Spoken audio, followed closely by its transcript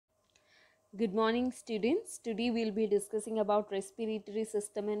Good morning, students. Today we'll be discussing about respiratory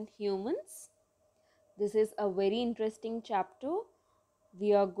system in humans. This is a very interesting chapter.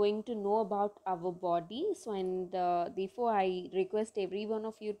 We are going to know about our body. Therefore I request every one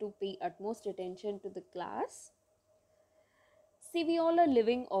of you to pay utmost attention to the class. See, we all are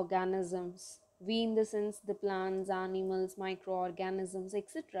living organisms. We, in the sense the plants, animals, microorganisms,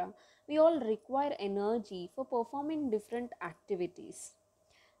 etc. We all require energy for performing different activities.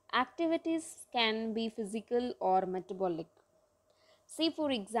 Activities can be physical or metabolic. Say, for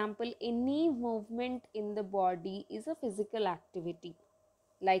example, any movement in the body is a physical activity.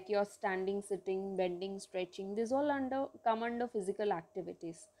 Like you're standing, sitting, bending, stretching, these all come under physical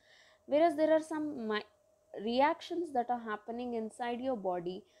activities. Whereas there are some reactions that are happening inside your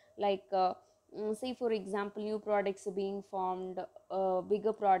body, like say for example, new products are being formed,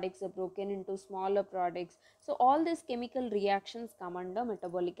 bigger products are broken into smaller products. So all these chemical reactions come under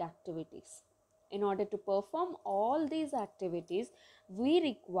metabolic activities. In order to perform all these activities, we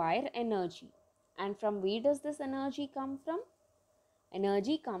require energy. And from where does this energy come from?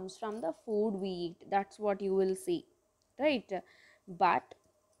 Energy comes from the food we eat. That's what you will see, right? But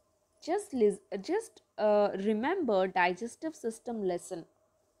remember digestive system lesson.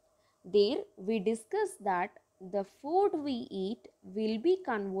 There we discuss that the food we eat will be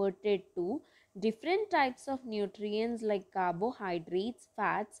converted to different types of nutrients like carbohydrates,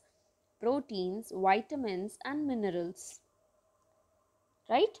 fats, proteins, vitamins and minerals,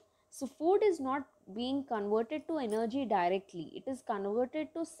 right? So food is not being converted to energy directly. It is converted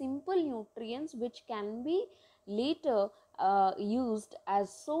to simple nutrients which can be later used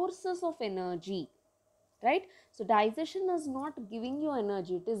as sources of energy, right? So digestion is not giving you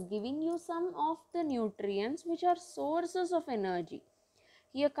energy, it is giving you some of the nutrients which are sources of energy.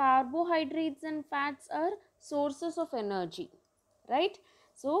 Here carbohydrates and fats are sources of energy, right?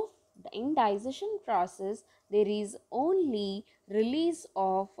 So in digestion process there is only release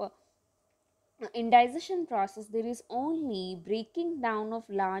of in digestion process there is only breaking down of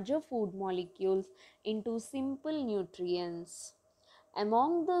larger food molecules into simple nutrients.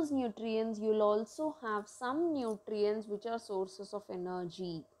 Among those nutrients you will also have some nutrients which are sources of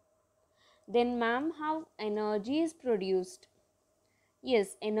energy. Then ma'am, how energy is produced?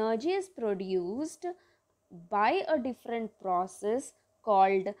 Yes, energy is produced by a different process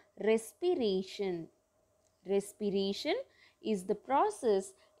called respiration. Respiration is the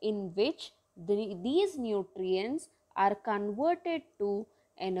process in which these nutrients are converted to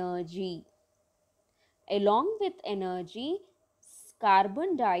energy. Along with energy,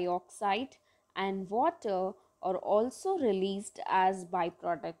 carbon dioxide and water are also released as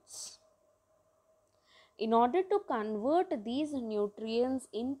byproducts. In order to convert these nutrients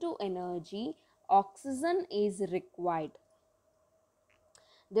into energy, oxygen is required.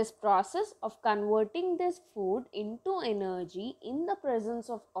 This process of converting this food into energy in the presence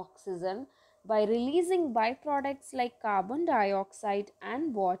of oxygen by releasing byproducts like carbon dioxide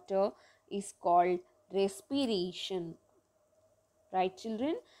and water is called respiration. Right,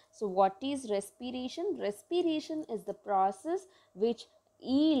 children? So what is respiration? Respiration is the process which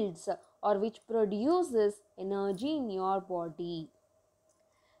yields or which produces energy in your body.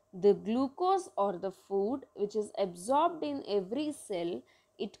 The glucose or the food which is absorbed in every cell,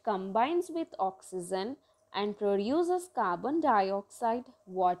 it combines with oxygen and produces carbon dioxide,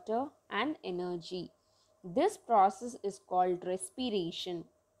 water and energy. This process is called respiration.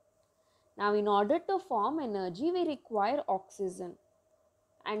 Now in order to form energy we require oxygen.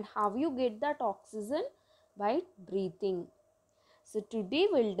 And how you get that oxygen? By breathing. So today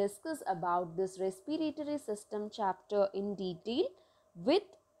we'll discuss about this respiratory system chapter in detail with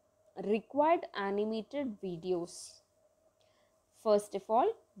required animated videos. First of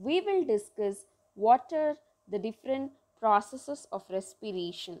all, we will discuss what are the different processes of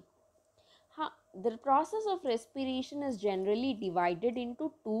respiration. The process of respiration is generally divided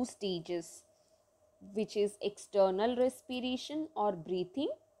into two stages, which is external respiration or breathing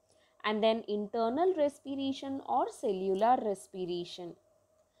and then internal respiration or cellular respiration.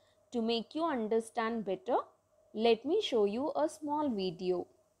 To make you understand better, let me show you a small video.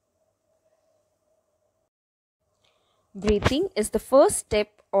 Breathing is the first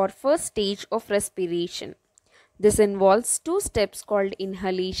step or first stage of respiration. This involves two steps called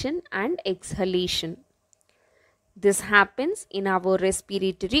inhalation and exhalation. This happens in our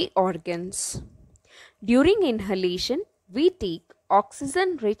respiratory organs. During inhalation, we take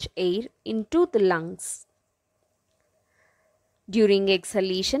oxygen-rich air into the lungs. During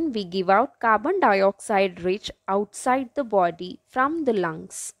exhalation, we give out carbon dioxide rich outside the body from the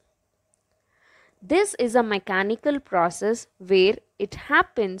lungs. This is a mechanical process where it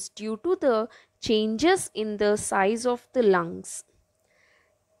happens due to the changes in the size of the lungs.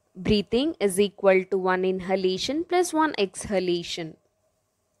 Breathing is equal to one inhalation plus one exhalation.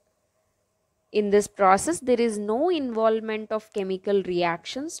 In this process, there is no involvement of chemical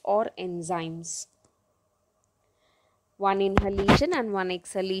reactions or enzymes. One inhalation and one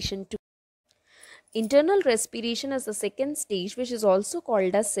exhalation. Internal respiration is the second stage, which is also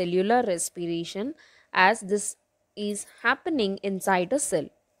called as cellular respiration, as this is happening inside a cell.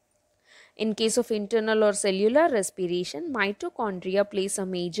 In case of internal or cellular respiration, mitochondria plays a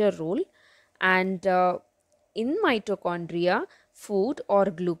major role, and in mitochondria, food or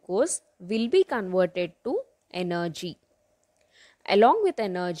glucose will be converted to energy. Along with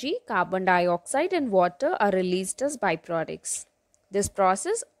energy, carbon dioxide and water are released as byproducts. This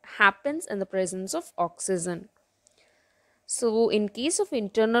process happens in the presence of oxygen. So, in case of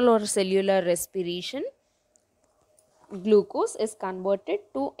internal or cellular respiration, glucose is converted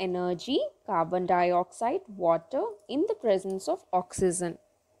to energy, carbon dioxide, water in the presence of oxygen.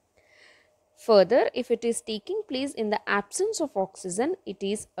 Further, if it is taking place in the absence of oxygen, it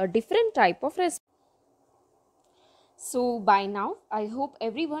is a different type of respiration. So, by now, I hope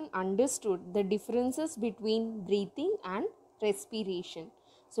everyone understood the differences between breathing and respiration.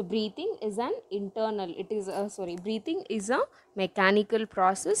 So, breathing is an internal, breathing is a mechanical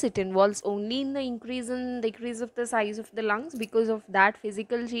process. It involves only in the increase and decrease of the size of the lungs. Because of that,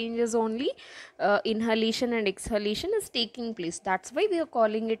 physical changes only, inhalation and exhalation is taking place. That's why we are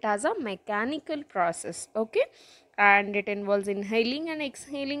calling it as a mechanical process. Okay, and it involves inhaling and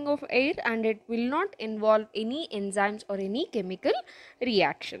exhaling of air, and it will not involve any enzymes or any chemical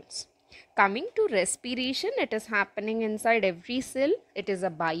reactions. Coming to respiration, it is happening inside every cell. It is a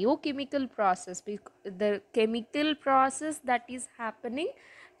biochemical process, the chemical process that is happening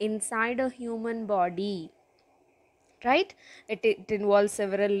inside a human body, right? It involves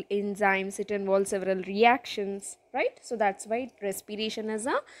several enzymes, it involves several reactions, right? So that's why respiration is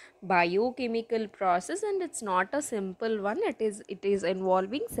a biochemical process, and it's not a simple one. It is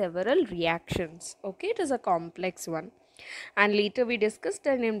involving several reactions. Okay, it is a complex one. And later we discussed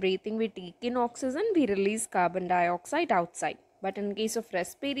that in breathing we take in oxygen, we release carbon dioxide outside. But in case of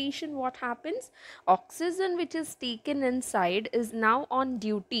respiration, what happens? Oxygen which is taken inside is now on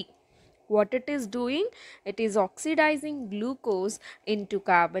duty. What it is doing? It is oxidizing glucose into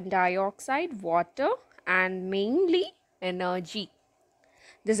carbon dioxide, water, and mainly energy.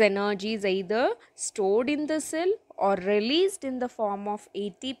 This energy is either stored in the cell or released in the form of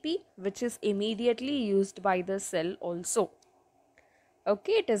ATP, which is immediately used by the cell also.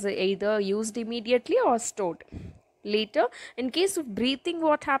 Okay, it is either used immediately or stored later. In case of breathing,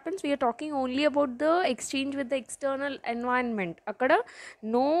 what happens? We are talking only about the exchange with the external environment. Akada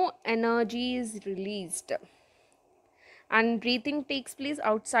no energy is released, and breathing takes place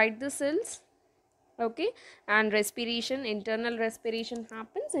outside the cells. Okay, and respiration, internal respiration,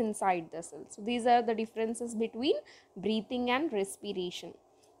 happens inside the cells. So these are the differences between breathing and respiration.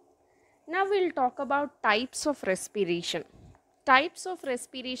 Now we'll talk about types of respiration. Types of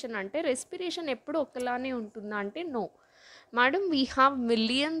respiration ante respiration eppudu okalane untunda ante no madam, we have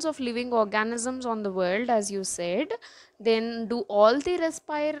millions of living organisms on the world, as you said. Then do all they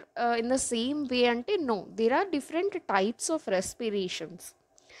respire in the same way ante no, there are different types of respirations.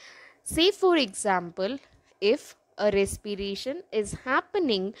 Say for example, if a respiration is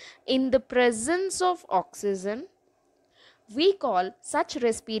happening in the presence of oxygen, we call such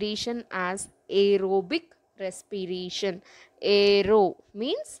respiration as aerobic respiration. Aero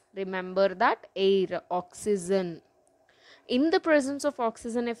means, remember that, air, oxygen. In the presence of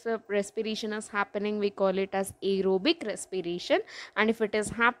oxygen, if a respiration is happening, we call it as aerobic respiration. And if it is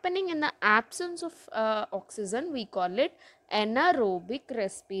happening in the absence of oxygen, we call it anaerobic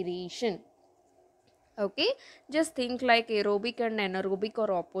respiration. Okay, just think like aerobic and anaerobic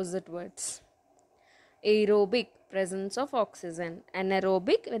are opposite words. Aerobic, presence of oxygen.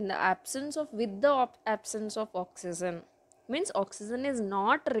 Anaerobic, in the absence of, with the absence of oxygen, means oxygen is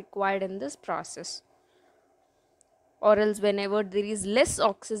not required in this process, or else whenever there is less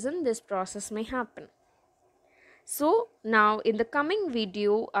oxygen, this process may happen. So now in the coming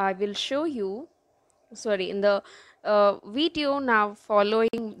video I will show you, in the video now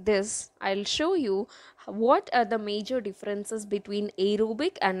following this, I'll show you what are the major differences between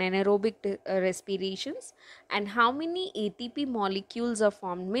aerobic and anaerobic respirations, and how many ATP molecules are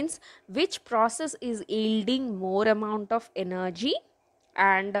formed, means which process is yielding more amount of energy,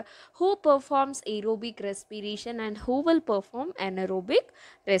 and who performs aerobic respiration and who will perform anaerobic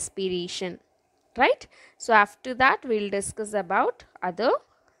respiration, right? So after that we'll discuss about other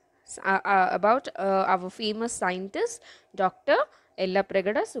about our famous scientist Dr.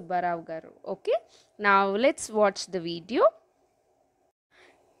 Ellapragada Subbarao garu. Okay, now let's watch the video.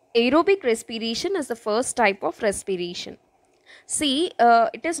 Aerobic respiration is the first type of respiration. See,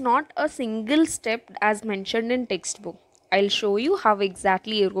 it is not a single step as mentioned in textbook. I'll show you how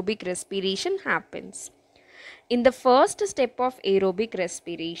exactly aerobic respiration happens. In the first step of aerobic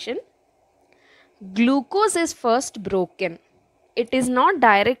respiration, glucose is first broken. It is not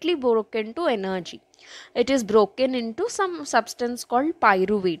directly broken to energy. It is broken into some substance called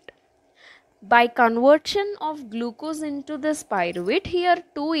pyruvate. By conversion of glucose into this pyruvate, here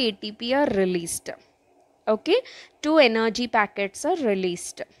 2 ATP are released. Okay, 2 energy packets are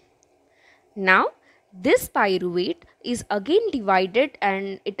released. Now, this pyruvate is again divided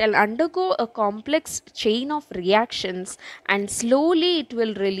and it will undergo a complex chain of reactions, and slowly it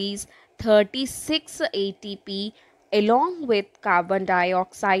will release 36 ATP along with carbon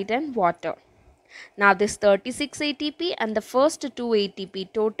dioxide and water. Now, this 36 ATP and the first 2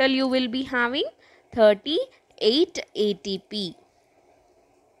 ATP, total you will be having 38 ATP.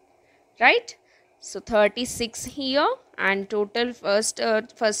 Right? So 36 here, and total first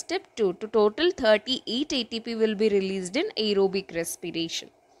step 2 to total 38 ATP will be released in aerobic respiration.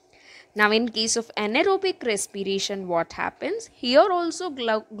 Now in case of anaerobic respiration, what happens? Here also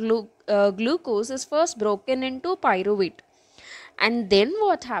glucose is first broken into pyruvate. And then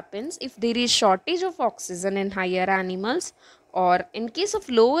what happens if there is shortage of oxygen in higher animals, or in case of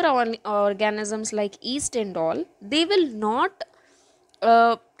lower organisms like yeast and all, they will not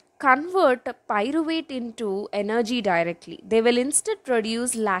uh, convert pyruvate into energy directly. They will instead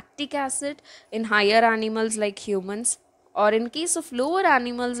produce lactic acid in higher animals like humans, or in case of lower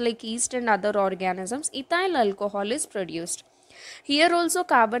animals like yeast and other organisms, ethyl alcohol is produced. Here also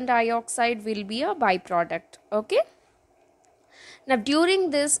carbon dioxide will be a byproduct. Okay. Now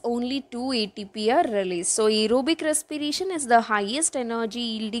during this only 2 ATP are released. So aerobic respiration is the highest energy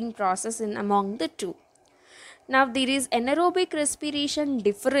yielding process in among the two. Now there is anaerobic respiration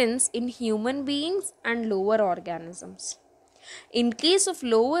difference in human beings and lower organisms. In case of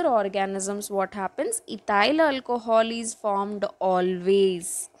lower organisms, what happens? Ethyl alcohol is formed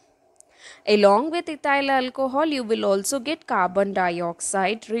always. Along with ethyl alcohol, you will also get carbon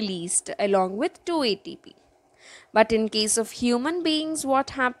dioxide released along with 2 ATP. But in case of human beings, what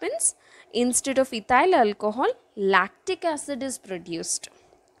happens? Instead of ethyl alcohol, lactic acid is produced.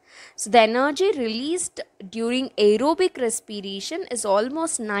 So the energy released during aerobic respiration is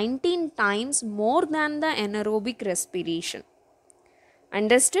almost 19 times more than the anaerobic respiration.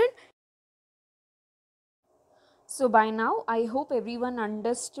 Understood? So by now I hope everyone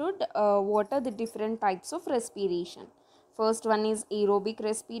understood what are the different types of respiration. First one is aerobic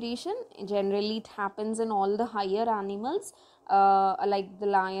respiration. Generally it happens in all the higher animals like the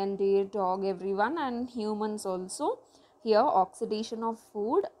lion, deer, dog, everyone, and humans also. Here oxidation of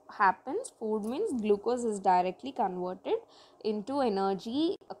food happens. Food means glucose is directly converted into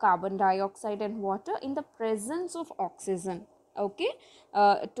energy, carbon dioxide and water in the presence of oxygen. Okay,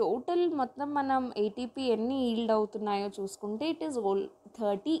 total మొత్తం మనం ATP ఎన్ని yield అవుతున్నాయో చూసుకుంటే it is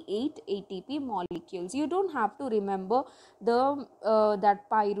 38 ATP molecules. You don't have to remember the that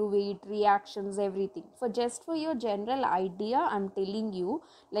pyruvate reactions, everything. For your general idea, I'm telling you,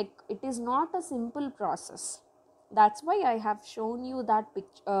 like, it is not a simple process. That's why I have shown you that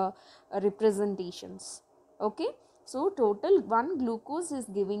representations. Okay, so total one glucose is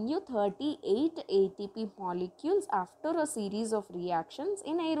giving you 38 ATP molecules after a series of reactions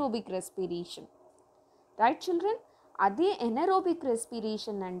in aerobic respiration. Right children? అదే anaerobic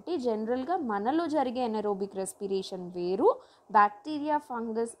respiration అంటే జనరల్గా మనలో జరిగే anaerobic respiration వేరు, bacteria,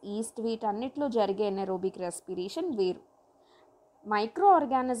 fungus, east వీటన్నిటిలో జరిగే anaerobic respiration వేరు. Micro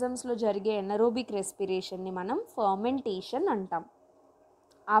ఆర్గానిజమ్స్లో జరిగే ఎనరోబిక్ రెస్పిరేషన్ని మనం ఫర్మెంటేషన్ అంటాం.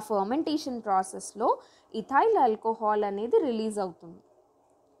 ఆ ఫర్మెంటేషన్ ప్రాసెస్లో ఇథైల్ ఆల్కహాల్ అనేది రిలీజ్ అవుతుంది.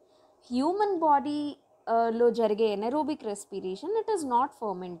 హ్యూమన్ బాడీలో జరిగే anaerobic respiration, it is not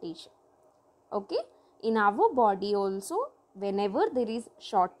fermentation. Okay, in our body also, whenever there is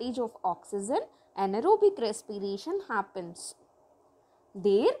shortage of oxygen, anaerobic respiration happens.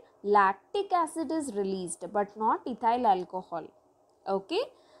 There lactic acid is released but not ethyl alcohol. Okay,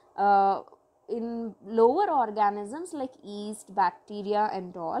 in lower organisms like yeast, bacteria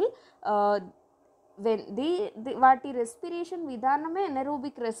and all, when they వాటి respiration విధానమే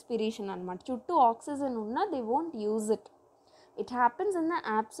anaerobic respiration అనమాట. చుట్టూ oxygen ఉన్నా they won't use it. It happens in the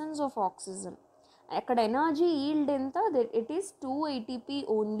absence of oxygen. అక్కడ energy yield ఎంత? It is 2 ATP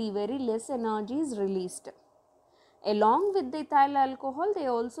only, very less energy is released. Along with the ethyl alcohol, they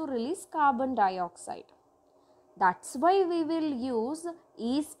also release carbon dioxide. That's why we will use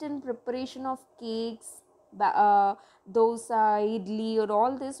yeast in preparation of cakes, dosa, idli, or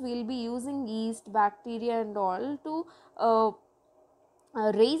all this. We'll be using yeast, bacteria, and all to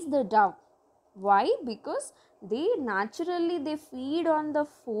raise the dough. Why? Because they naturally they feed on the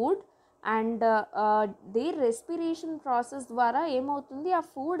food, and their respiration process ద్వారా ఏమవుతుంది, ఆ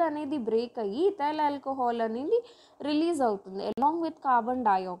food అనేది break అయ్యి ethyl alcohol అనేది release అవుతుంది along with carbon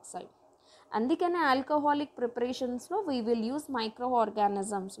dioxide. అందుకనే alcoholic ప్రిపరేషన్స్లో we will use micro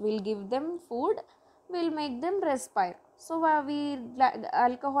organisms, will give them food, will make them respire. So అవి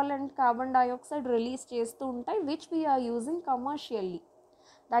alcohol and carbon dioxide release చేస్తూ ఉంటాయి, which we are using commercially.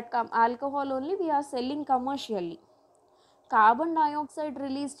 that alcohol only we are selling commercially. Carbon dioxide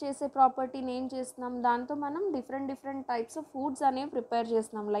release చేసే ప్రాపర్టీని ఏం చేస్తున్నాం, దాంతో మనం different types of foods అనేవి ప్రిపేర్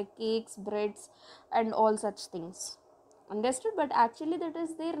చేస్తున్నాం, like cakes, breads and all such things. Understood? But actually that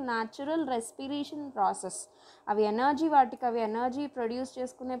is there natural respiration process. అవి energy produce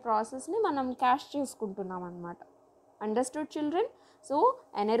చేసుకునే ప్రాసెస్ని మనం క్యాష్ చేసుకుంటున్నాం అన్నమాట. Understood children? So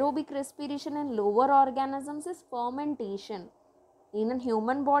anaerobic respiration in lower organisms is fermentation. In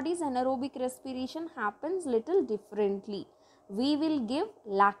human bodies, anaerobic respiration happens little differently. We will give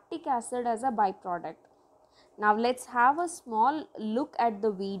lactic acid as a byproduct. Now let's have a small look at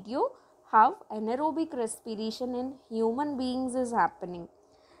the video how anaerobic respiration in human beings is happening.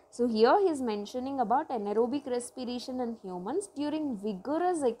 So here he is mentioning about anaerobic respiration in humans during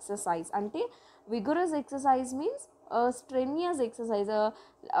vigorous exercise. Ante vigorous exercise means strenuous exercise,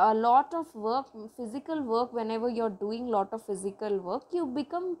 a lot of work, physical work. Whenever you're doing lot of physical work, you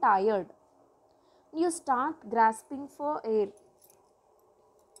become tired, you start grasping for air.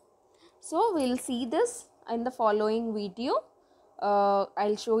 So we'll see this in the following video.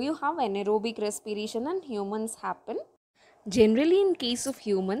 I'll show you how anaerobic respiration in humans happen. Generally, in case of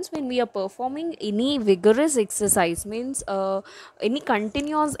humans, when we are performing any vigorous exercise, means any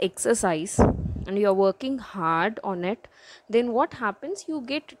continuous exercise, and you are working hard on it, then what happens, you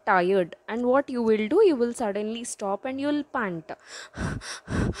get tired, and what you will do, you will suddenly stop and you will pant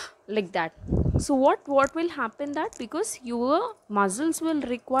like that. So what will happen, that because your muscles will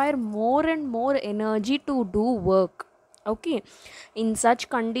require more and more energy to do work. Okay, in such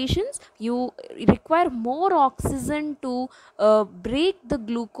conditions you require more oxygen to break the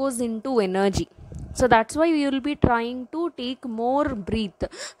glucose into energy. So that's why you will be trying to take more breath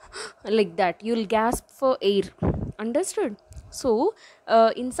like that, you will gasp for air. Understood? So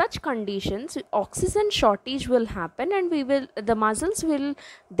in such conditions oxygen shortage will happen, and the muscles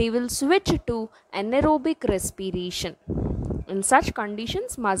will switch to anaerobic respiration. In such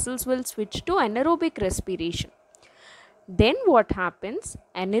conditions muscles will switch to anaerobic respiration. Then what happens,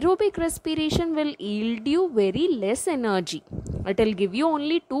 anaerobic respiration will yield you very less energy. It will give you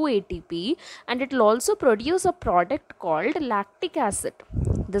only 2 ATP, and it will also produce a product called lactic acid.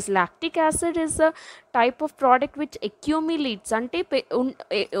 This lactic acid is a type of product which accumulates ante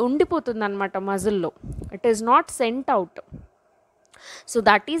undipotund annamata muscle lo. It is not sent out. So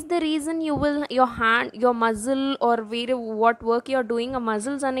that is the reason you will, your hand, your muscle, or where what work you are doing, a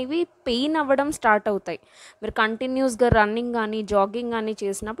muscles అనేవి pain అవ్వడం start అవుతాయి. మీరు కంటిన్యూస్గా running కానీ jogging కానీ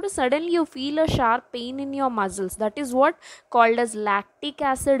చేసినప్పుడు suddenly you feel a sharp pain in your muscles. That is what called us lactic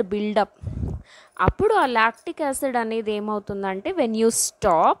acid buildup. అప్పుడు ఆ లాక్టిక్ యాసిడ్ అనేది ఏమవుతుందంటే, వెన్ యూ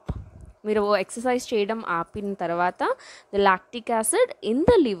స్టాప్, మీరు ఎక్సర్సైజ్ చేయడం ఆపిన తర్వాత, the lactic acid in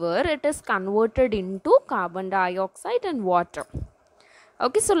the liver it is converted into carbon dioxide and water.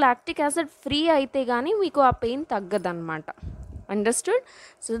 Okay, so lactic acid free అయితే కానీ మీకు ఆ pain తగ్గదన్నమాట. Understood?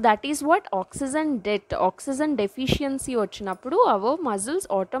 So that is what oxygen deficiency వచ్చినప్పుడు hour muscles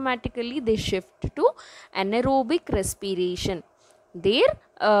automatically they shift to anaerobic respiration. There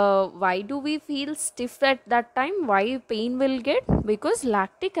why do we feel stiff at that time, why pain will get? Because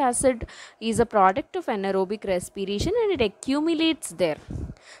lactic acid is a product of anaerobic respiration and it accumulates there,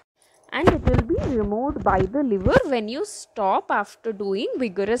 and it will be removed by the liver when you stop after doing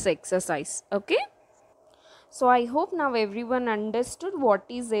vigorous exercise. Okay, so I hope now everyone understood what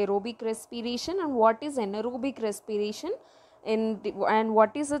is aerobic respiration and what is anaerobic respiration, and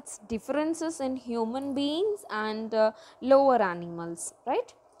what is its differences in human beings and lower animals, right?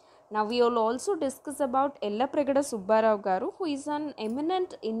 Now we will also discuss about Ellapragada Subbarao Garu, who is an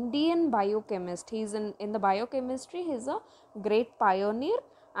eminent Indian biochemist. He is in the biochemistry, he is a great pioneer.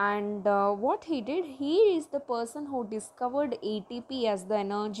 And what he did, he is the person who discovered ATP as the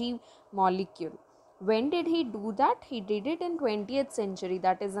energy molecule. When did he do that? He did it in 20th century,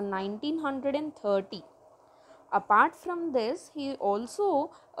 that is in 1930. Apart from this, he also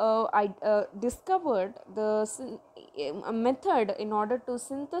discovered the method in order to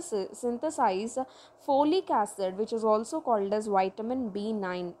synthesize folic acid, which is also called as vitamin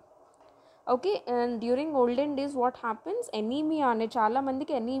B9. Okay, and during olden days what happens, anemia ane చాలా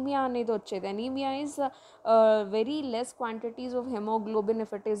మందికి anemia అనేది వచ్చేది. Anemia is very less quantities of hemoglobin.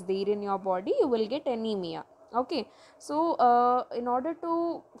 If it is there in your body, you will get anemia. Okay, so in order to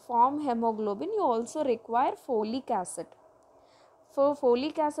form hemoglobin, you also require folic acid. For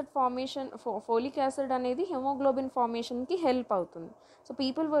folic acid formation, folic acid అనేది hemoglobin formation ki help అవుతుంది. So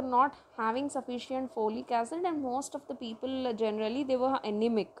people were not having sufficient folic acid, and most of the people generally they were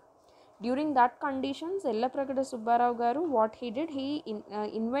anemic. During that conditions, Ellapragada Subbarao garu, what he did, he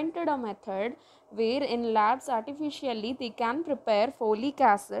invented a method where in labs artificially they can prepare folic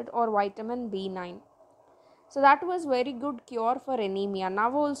acid or vitamin B9. So that was very good cure for anemia. Now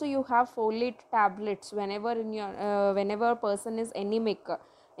also you have folate tablets whenever in your whenever a person is anemic.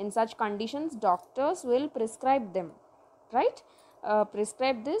 In such conditions, doctors will prescribe them, right?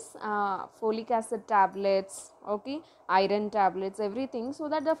 Prescribe this folic acid tablets, okay, iron tablets, everything, so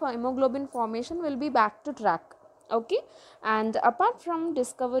that the hemoglobin formation will be back to track. Okay, and apart from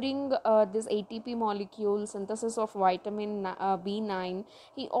discovering this ATP molecule, synthesis of vitamin B9,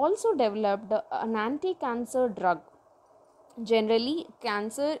 he also developed an anti-cancer drug. Generally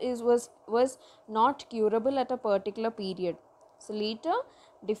cancer was not curable at a particular period. So later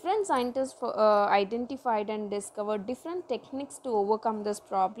different scientists identified and discovered different techniques to overcome this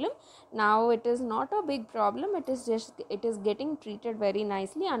problem. Now it is not a big problem, it is getting treated very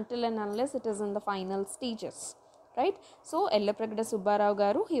nicely until and unless it is in the final stages, right? So Ellapragada Subbarao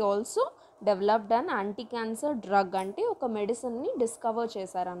garu, he also developed an anti-cancer drug, ante oka medicine ni discover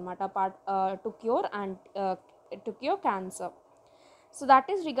chesaranamata to cure cancer. So that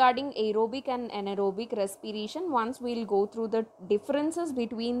is regarding aerobic and anaerobic respiration. Once we will go through the differences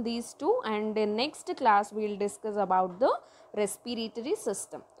between these two, and in next class we will discuss about the respiratory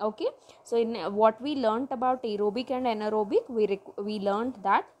system. Okay, so in what we learnt about aerobic and anaerobic, we learnt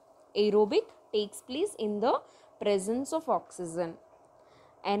that aerobic takes place in the presence of oxygen.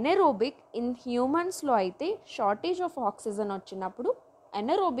 Anaerobic in humans లో అయితే shortage of oxygen వచ్చినప్పుడు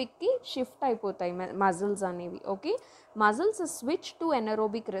ఎనరోబిక్కి shift అయిపోతాయి muscles అనేవి. Okay, muscles switch to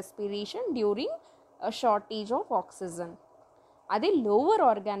anaerobic respiration during shortage of oxygen. అదే lower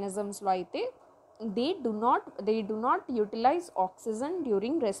ఆర్గానిజమ్స్లో అయితే they do not utilise oxygen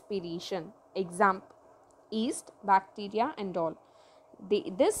during respiration. Example yeast, bacteria and all.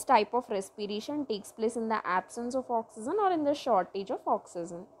 This type of respiration takes place in the absence of oxygen or in the shortage of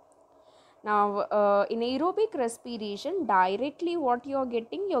oxygen. Now in aerobic respiration, directly what you are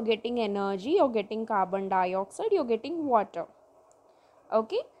getting energy, you are getting carbon dioxide, you are getting water.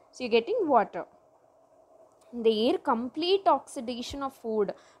 Okay, so you are getting water. The air complete oxidation of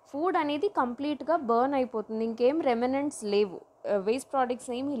food అనేది కంప్లీట్గా burn అయిపోతుంది, ఇంకేం remnants లేవు, waste products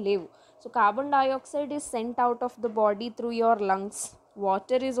ఏమీ లేవు. So carbon dioxide is cent out of the body through your lungs.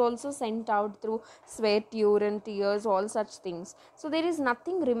 Water is also sent out through sweat, urine, tears, all such things. So there is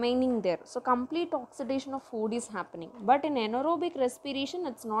nothing remaining there. So complete oxidation of food is happening. But in anaerobic respiration,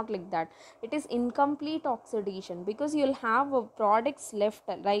 it's not like that. It is incomplete oxidation, because you'll have products left,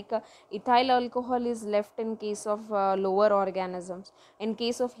 like ethyl alcohol is left in case of lower organisms. In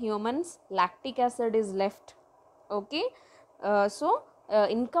case of humans, lactic acid is left. Okay, so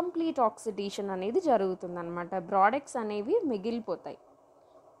incomplete oxidation అనేది జరుగుతుంది అనమాట, products అనేవి మిగిలిపోతాయి.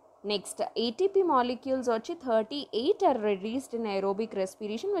 Next ATP molecules వచ్చి 38 are released in aerobic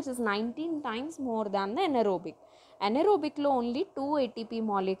respiration, which is 19 times more than the anaerobic. ఎనరోబిక్లో only 2 ATP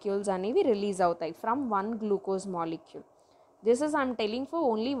molecules అనేవి release అవుతాయి from 1 glucose molecule. This is I'm telling for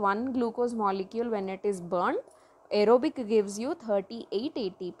only 1 glucose molecule when it is burned. Aerobic gives you 38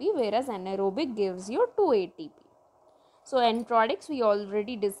 ATP, whereas anaerobic gives you 2 ATP. So end products we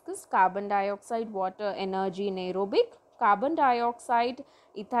already discussed: carbon dioxide, water, energy in aerobic, carbon dioxide,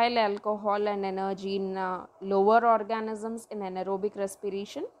 ethyl alcohol and energy in lower organisms in anaerobic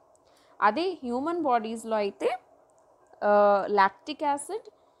respiration. Ade human bodies lo aithe lactic acid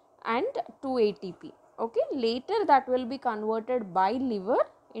and 2 ATP. Okay, later that will be converted by liver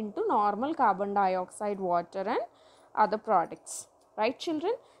into normal carbon dioxide, water and other products, right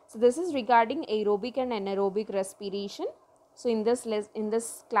children? So this is regarding aerobic and anaerobic respiration. So in this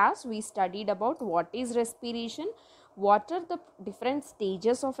class we studied about what is respiration, what are the different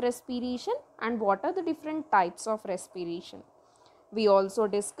stages of respiration, and what are the different types of respiration. We also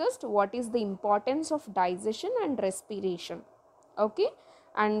discussed what is the importance of digestion and respiration. Okay,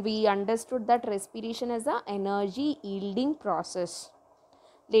 and we understood that respiration is a energy yielding process.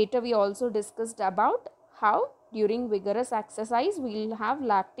 Later we also discussed about how during vigorous exercise we will have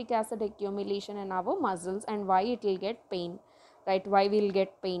lactic acid accumulation in our muscles, and why it will get pain, right? Why we will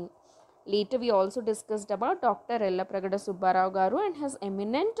get pain. Later we also discussed about Dr. Ellapragada Subbarao Garu and his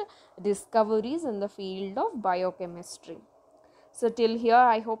eminent discoveries in the field of biochemistry. So till here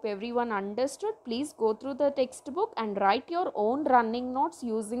I hope everyone understood. Please go through the textbook and write your own running notes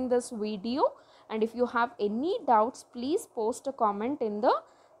using this video, and if you have any doubts please post a comment in the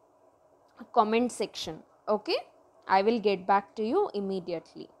comment section. Okay, I will get back to you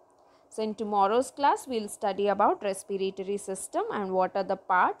immediately. So in tomorrow's class we will study about respiratory system and what are the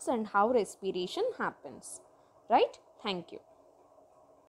parts and how respiration happens, right? Thank you.